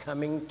I'm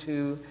succumbing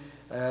to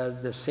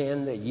the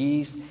sin, the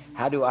yeast?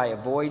 How do I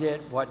avoid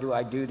it? What do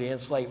I do to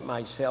insulate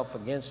myself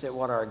against it?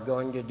 What are I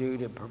going to do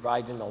to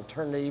provide an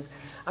alternative?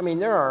 I mean,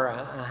 there are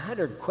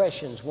 100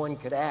 questions one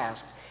could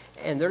ask,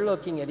 and they're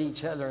looking at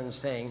each other and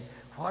saying,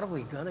 what are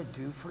we going to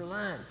do for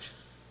lunch?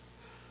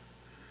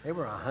 They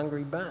were a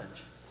hungry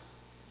bunch.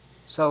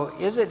 So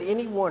is it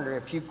any wonder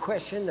if you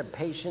question the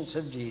patience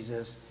of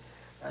Jesus,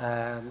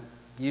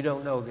 you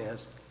don't know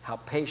this, how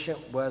patient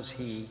was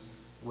he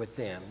with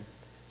them?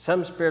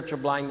 Some spiritual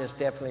blindness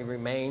definitely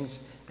remains.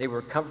 They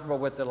were comfortable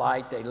with the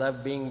light. They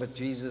loved being with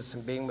Jesus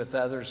and being with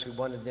others who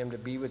wanted them to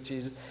be with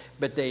Jesus,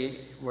 but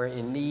they were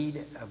in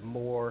need of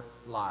more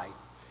light.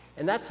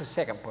 And that's the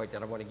second point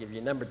that I want to give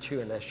you. Number two,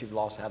 unless you've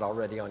lost that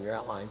already on your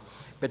outline.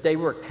 But they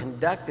were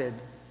conducted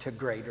to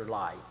greater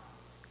light.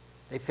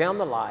 They found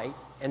the light,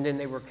 and then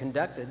they were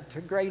conducted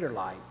to greater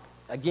light.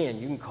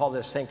 Again, you can call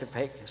this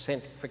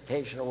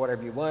sanctification or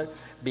whatever you want,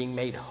 being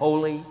made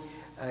holy,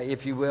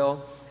 if you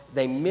will.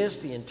 They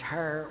missed the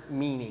entire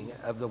meaning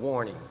of the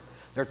warning.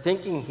 They're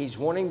thinking he's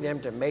warning them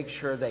to make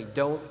sure they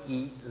don't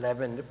eat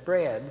leavened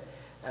bread,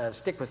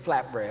 stick with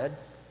flat bread,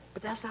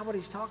 but that's not what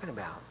he's talking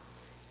about.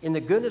 In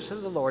the goodness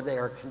of the Lord, they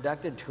are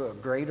conducted to a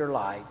greater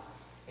light.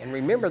 And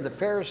remember, the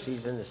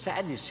Pharisees and the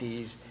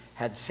Sadducees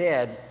had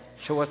said,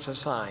 show us a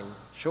sign,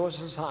 show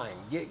us a sign,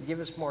 give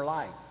us more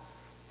light.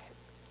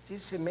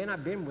 Jesus said, man,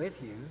 I've been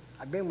with you.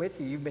 I've been with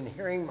you. You've been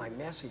hearing my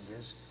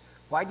messages.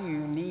 Why do you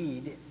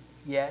need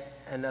yet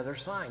another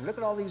sign? Look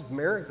at all these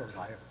miracles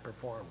I have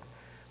performed.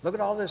 Look at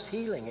all this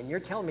healing, and you're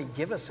telling me,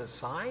 give us a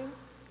sign?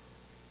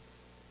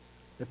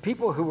 The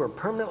people who are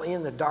permanently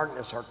in the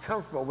darkness are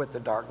comfortable with the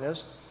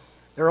darkness.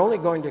 They're only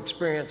going to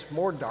experience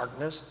more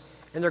darkness,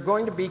 and they're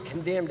going to be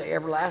condemned to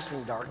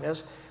everlasting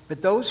darkness.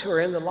 But those who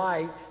are in the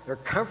light, they're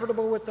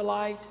comfortable with the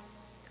light.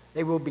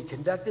 They will be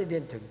conducted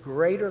into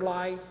greater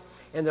light.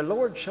 And the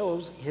Lord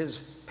shows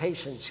his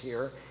patience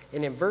here.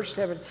 And in verse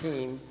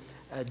 17,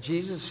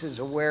 Jesus is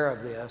aware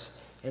of this.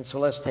 And so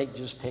let's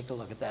just take a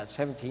look at that.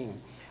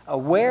 17.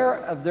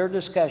 Aware of their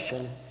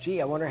discussion. Gee,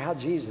 I wonder how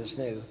Jesus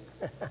knew.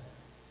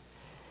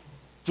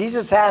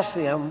 Jesus asked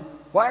them,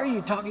 why are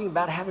you talking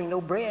about having no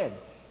bread?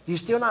 Do you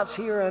still not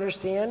see or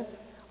understand?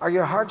 Are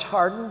your hearts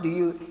hardened? Do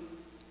you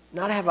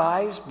have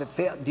eyes but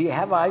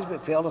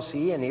fail to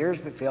see, and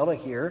ears but fail to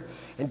hear?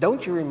 And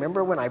don't you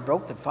remember when I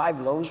broke the 5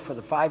 loaves for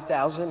the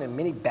 5,000, and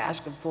many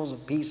basketfuls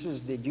of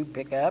pieces did you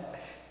pick up?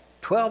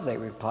 12, they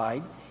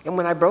replied. And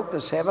when I broke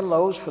the 7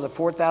 loaves for the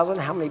 4,000,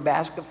 how many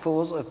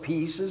basketfuls of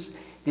pieces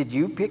did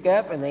you pick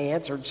up? And they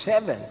answered,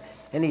 7.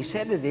 And he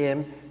said to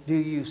them, do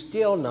you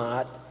still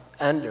not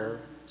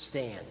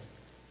understand?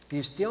 Do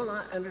you still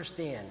not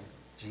understand?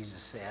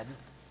 Jesus said.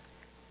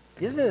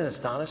 Isn't it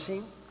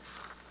astonishing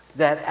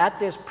that at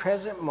this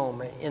present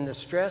moment, in the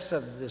stress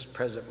of this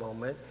present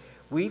moment,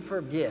 we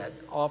forget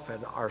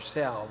often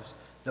ourselves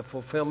the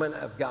fulfillment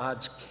of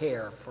God's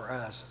care for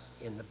us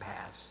in the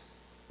past?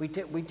 We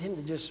tend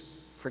to just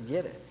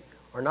forget it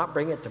or not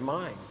bring it to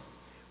mind.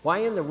 Why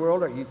in the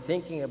world are you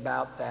thinking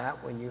about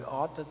that when you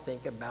ought to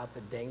think about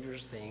the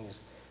dangerous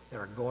things that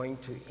are going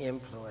to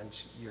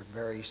influence your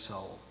very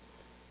soul?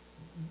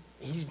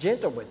 He's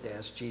gentle with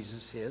this,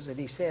 Jesus is, and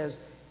he says,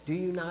 do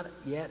you not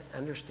yet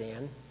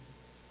understand?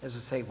 As I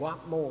say,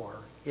 what more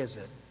is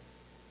it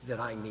that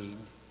I need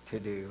to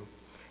do?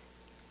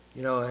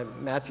 You know,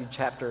 in Matthew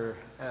chapter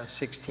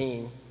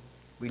 16,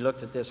 we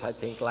looked at this, I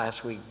think,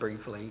 last week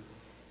briefly,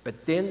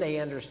 but then they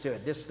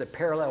understood. This is the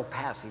parallel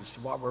passage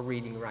to what we're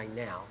reading right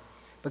now,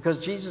 because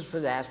Jesus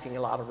was asking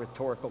a lot of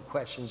rhetorical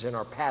questions in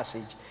our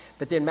passage,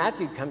 but then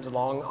Matthew comes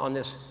along on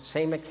this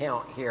same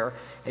account here,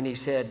 and he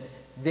said,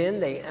 then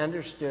they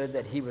understood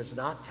that he was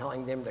not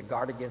telling them to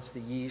guard against the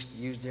yeast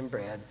used in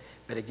bread,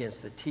 but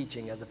against the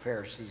teaching of the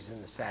Pharisees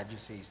and the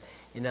Sadducees.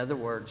 In other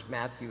words,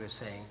 Matthew is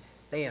saying,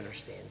 They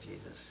understand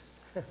Jesus.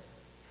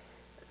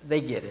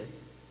 They get it.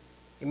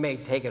 It may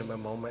take them a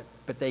moment,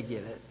 but they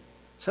get it.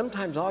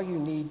 Sometimes all you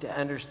need to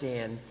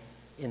understand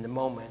in the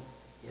moment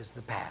is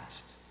the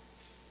past.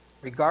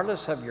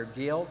 Regardless of your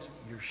guilt,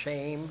 your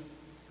shame,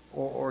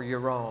 or your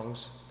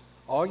wrongs,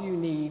 all you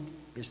need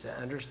is to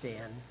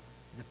understand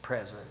the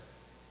present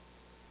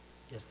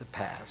is the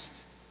past.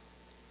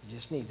 You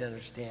just need to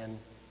understand,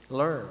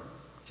 learn,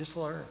 just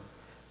learn.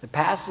 The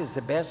past is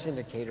the best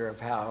indicator of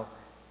how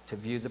to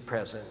view the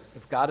present.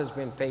 If God has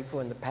been faithful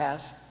in the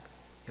past,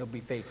 he'll be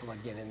faithful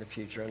again in the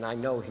future. And I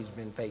know he's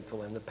been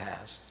faithful in the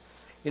past.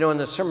 You know, in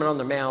the Sermon on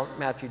the Mount,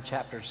 Matthew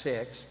chapter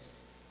 6,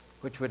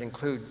 which would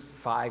include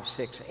 5,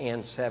 6,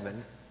 and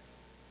 7.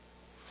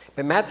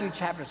 But Matthew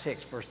chapter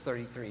 6, verse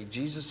 33,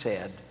 Jesus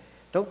said,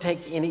 "Don't take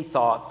any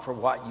thought for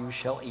what you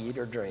shall eat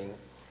or drink,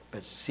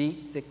 but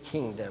seek the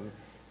kingdom,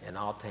 and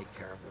I'll take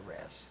care of the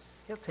rest."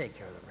 He'll take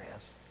care of the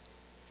rest.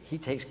 He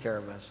takes care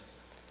of us.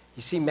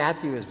 You see,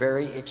 Matthew is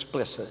very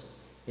explicit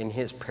in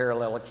his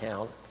parallel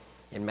account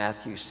in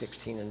Matthew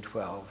 16 and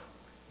 12.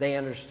 They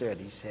understood,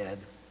 he said,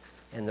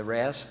 and the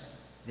rest,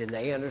 then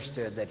they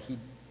understood that he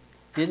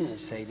didn't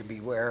say to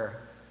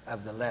beware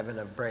of the leaven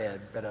of bread,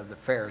 but of the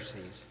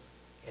Pharisees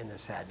and the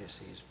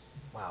Sadducees.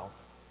 Wow.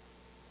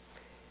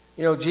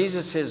 You know,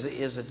 Jesus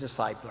is a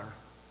discipler.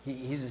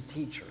 He's a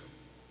teacher.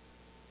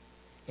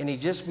 And he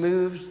just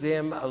moves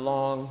them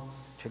along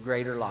to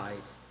greater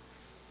light.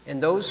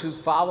 And those who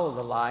follow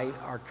the light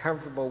are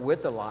comfortable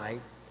with the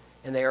light,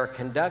 and they are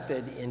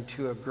conducted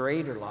into a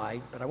greater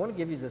light. But I want to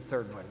give you the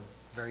third one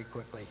very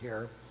quickly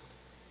here,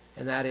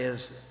 and that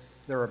is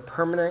they're a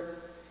permanent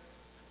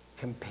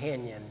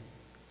companion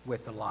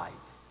with the light.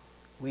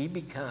 We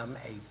become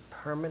a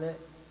permanent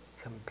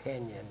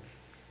companion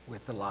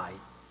with the light.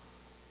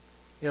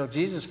 You know,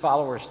 Jesus'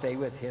 followers stay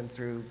with him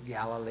through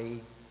Galilee,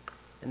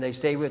 and they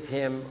stay with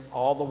him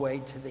all the way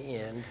to the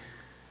end.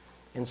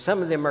 And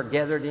some of them are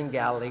gathered in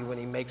Galilee when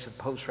he makes a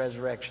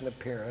post-resurrection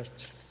appearance,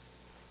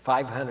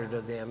 500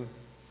 of them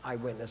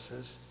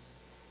eyewitnesses,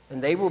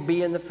 and they will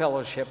be in the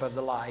fellowship of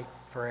the light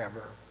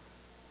forever.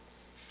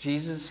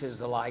 Jesus is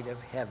the light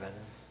of heaven,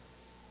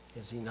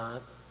 is he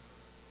not?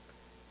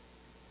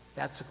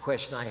 That's the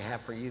question I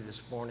have for you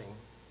this morning.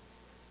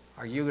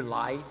 Are you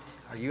light?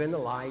 Are you in the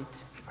light?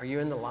 Are you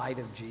in the light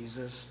of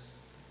Jesus?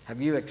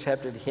 Have you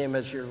accepted him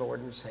as your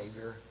Lord and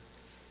Savior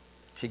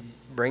to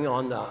bring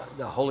on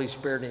the Holy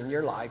Spirit in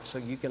your life so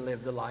you can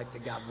live the life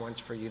that God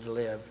wants for you to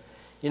live?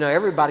 You know,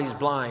 everybody's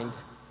blind,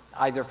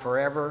 either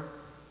forever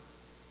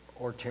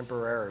or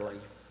temporarily.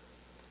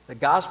 The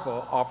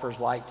gospel offers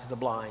light to the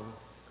blind,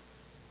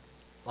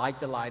 like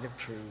the light of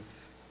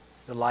truth,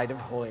 the light of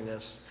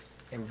holiness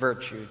and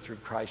virtue through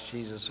Christ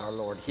Jesus our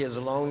Lord. He is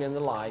alone in the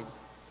light,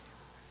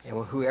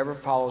 and whoever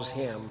follows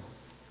him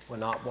will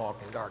not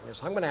walk in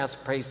darkness. I'm going to ask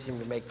the praise team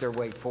to make their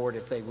way forward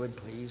if they would,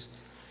 please.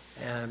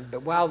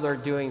 But while they're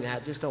doing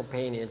that, just don't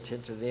pay any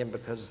attention to them,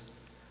 because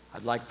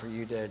I'd like for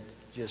you to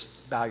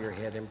just bow your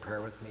head in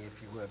prayer with me,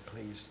 if you would,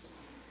 please.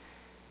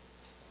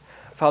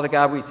 Father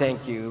God, we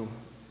thank you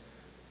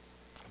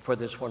for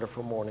this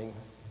wonderful morning.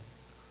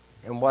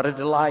 And what a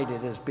delight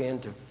it has been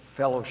to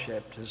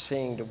fellowship, to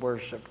sing, to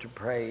worship, to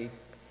pray,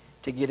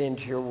 to get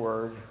into your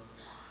word.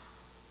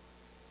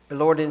 But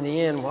Lord, in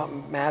the end,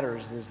 what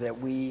matters is that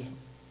we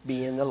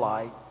be in the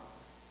light,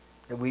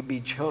 that we be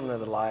children of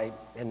the light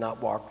and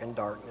not walk in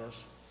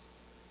darkness.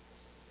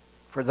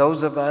 For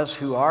those of us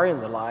who are in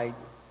the light,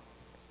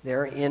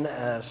 there in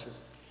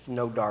us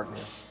no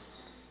darkness.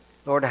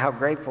 Lord, how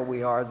grateful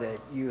we are that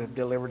you have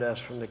delivered us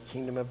from the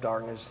kingdom of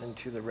darkness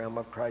into the realm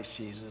of Christ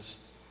Jesus.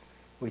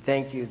 We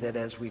thank you that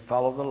as we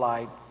follow the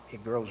light,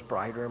 it grows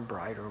brighter and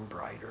brighter and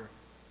brighter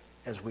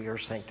as we are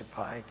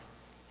sanctified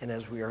and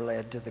as we are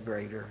led to the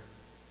greater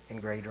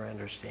and greater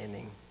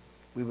understanding.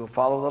 We will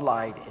follow the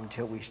light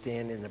until we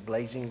stand in the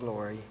blazing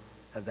glory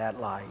of that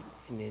light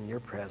and in your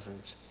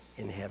presence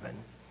in heaven.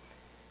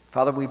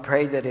 Father, we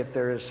pray that if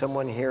there is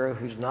someone here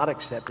who's not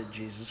accepted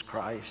Jesus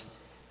Christ,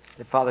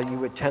 that, Father, you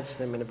would touch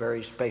them in a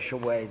very special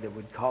way that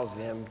would cause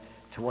them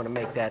to want to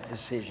make that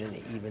decision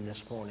even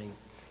this morning.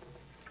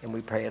 And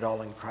we pray it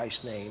all in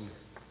Christ's name.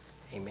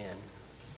 Amen.